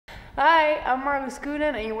Hi, I'm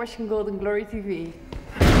Roosmalen and you're watching Golden Glory TV.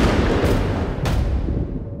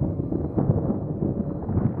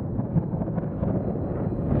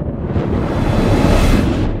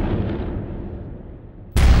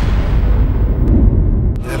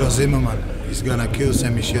 Zimmerman is gonna kill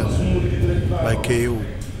Saint Michel by KO.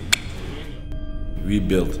 We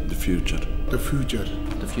build the future. The future.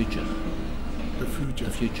 The future. The future.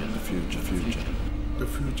 The future. The future. The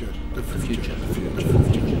future. The future. The future. The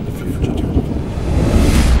future. The future.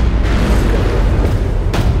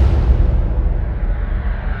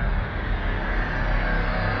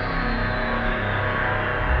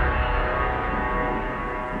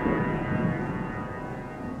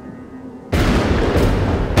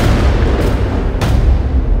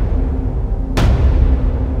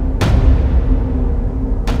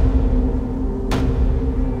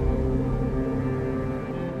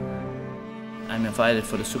 I'm invited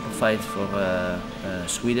for the super fight for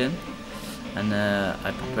Sweden, and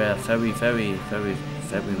I prepare very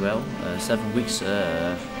well. 7 weeks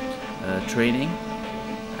training,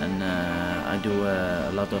 and I do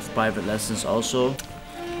a lot of private lessons also.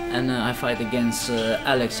 And I fight against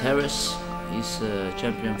Alex Harris. He's a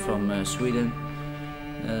champion from Sweden.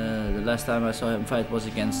 The last time I saw him fight was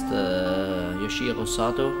against Yoshiro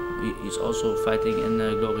Sato. He's also fighting in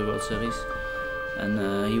Glory World Series. And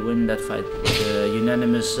he won that fight with a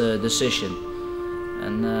unanimous decision.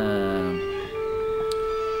 And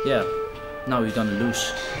yeah, now he's gonna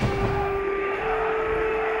lose.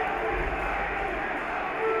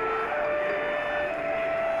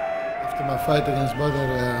 After my fight against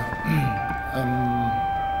Badr,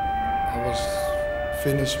 I was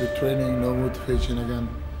finished with training, no motivation again.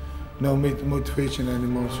 No motivation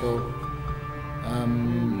anymore, so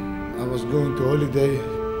I was going to holiday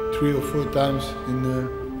 3 or 4 times in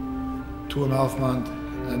 2.5 months,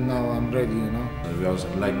 and now I'm ready, you know. We are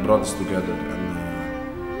like brothers together, and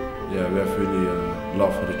yeah, we have really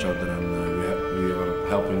love for each other, and we are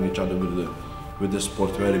helping each other with the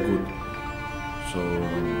sport very good. So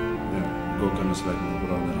yeah, Gökhan is like my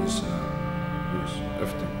brother. He's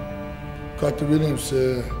everything. Carter Williams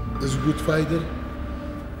is a good fighter.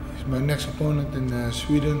 He's my next opponent in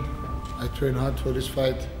Sweden. I train hard for this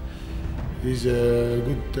fight. He's a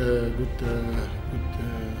good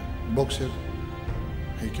boxer.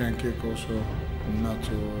 He can kick also, not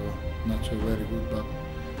so very good, but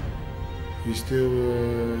he's still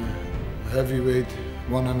heavyweight,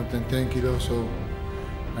 110 kilos. So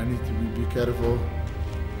I need to be careful.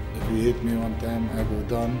 If he hit me one time, I go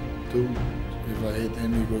down too. If I hit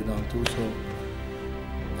him, he go down too. So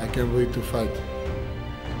I can't wait to fight.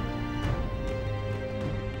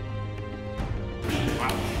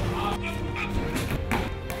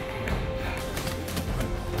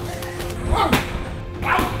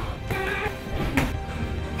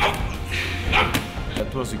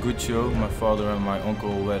 It was a good show. My father and my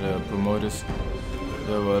uncle were the promoters.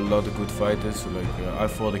 There were a lot of good fighters. Like I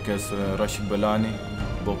fought against Rashid Balani.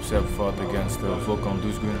 Bob Sepp fought against Volkan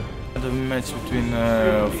Düzgün. The match between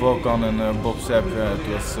Volkan and Bob Sepp, it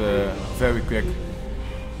was very quick.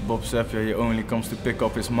 Bob Sepp, he only comes to pick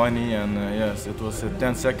up his money, and yes, it was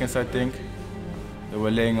 10 seconds I think. They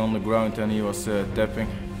were laying on the ground and he was tapping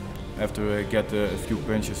after get a few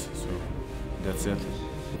punches. So that's it.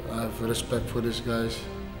 I have respect for these guys,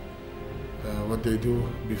 what they do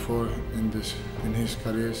before in his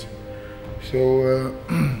careers. So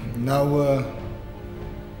now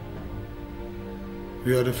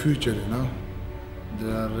we are the future, you know.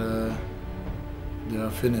 They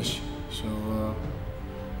are finished. So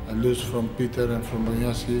I lose from Peter and from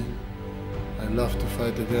Banyaski. I love to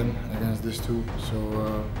fight again against these two. So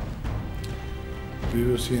we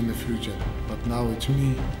will see in the future. But now it's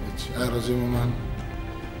me, it's Zimmerman.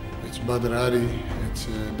 It's Badr Hari, it's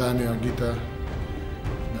Daniel Gita.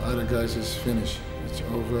 The other guys is finished. It's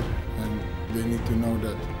over, and they need to know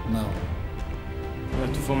that now.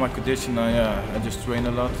 For my condition, I just train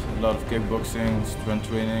a lot of kickboxing, strength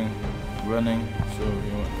training, running. So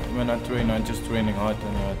when I train, I'm just training hard,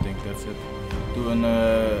 and I think that's it. Doing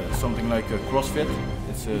something like a CrossFit,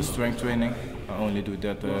 it's strength training. I only do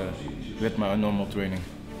that with my normal training.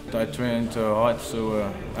 I trained hard, so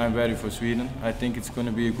I'm ready for Sweden. I think it's going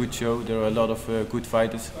to be a good show. There are a lot of good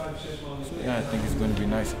fighters. So yeah, I think it's going to be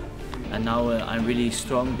nice. And now I'm really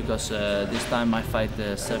strong because this time I fight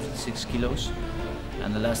 76 kilos.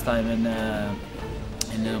 And the last time in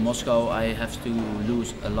Moscow I have to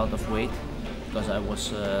lose a lot of weight because I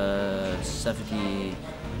was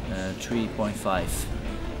 73.5.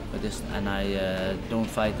 And I don't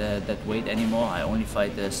fight that weight anymore. I only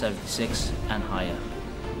fight 76 and higher.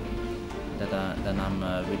 Then I'm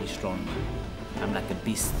really strong. I'm like a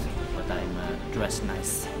beast. but I'm dressed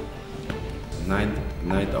nice. 9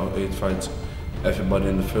 out of 8 fights, everybody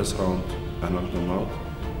in the first round I knocked them out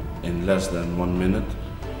in less than 1 minute,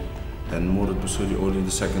 and Mourad Boussouri only in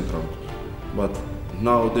the second round. But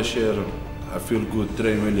now this year I feel good,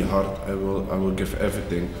 train really hard, I will give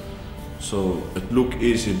everything. So it look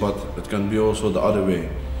easy, but it can be also the other way.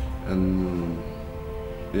 And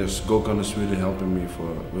yes, Gökhan is really helping me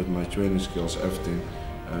with my training skills, everything.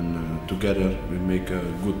 And together we make a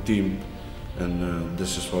good team. And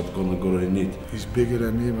this is what Golden Glory need. He's bigger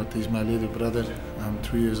than me, but he's my little brother. I'm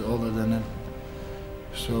 3 years older than him.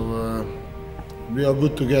 So we are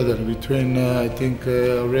good together. We train, I think,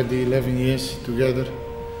 already 11 years together.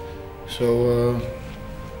 So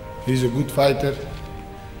he's a good fighter.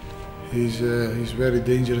 He's a very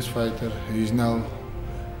dangerous fighter. He's now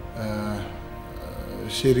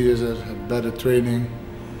seriouser, better training.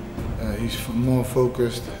 He's more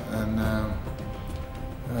focused, and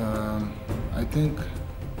I think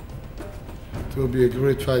it will be a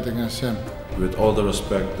great fight against him. With all the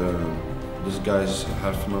respect, these guys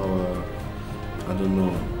have now, I don't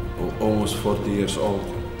know, almost 40 years old,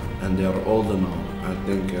 and they are older now. I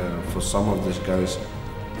think for some of these guys,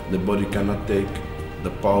 the body cannot take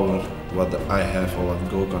the power what I have or what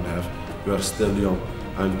Gökhan have. We are still young.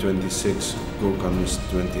 I'm 26, Gökhan is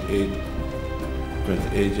 28,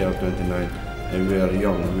 29, and we are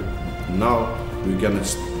young. Now we get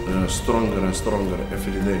stronger and stronger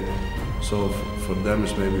every day. So for them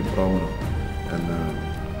it's maybe a problem. And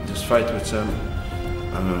this fight with Sam,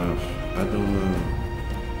 I don't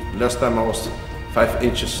know. Last time I was 5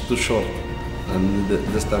 inches too short, and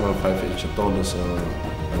this time I'm 5 inches taller, so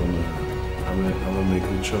I will make a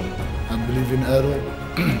good show. I believe in Errol.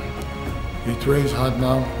 He trains hard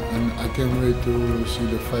now, and I can't wait to see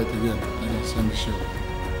the fight again against Sam Show.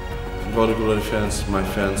 Golden Glory fans, my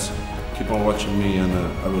fans, keep on watching me, and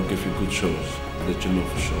I will give you good shows that you know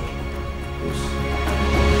for sure. Yes.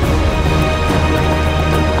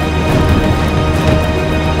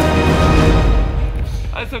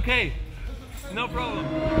 That's okay. No problem.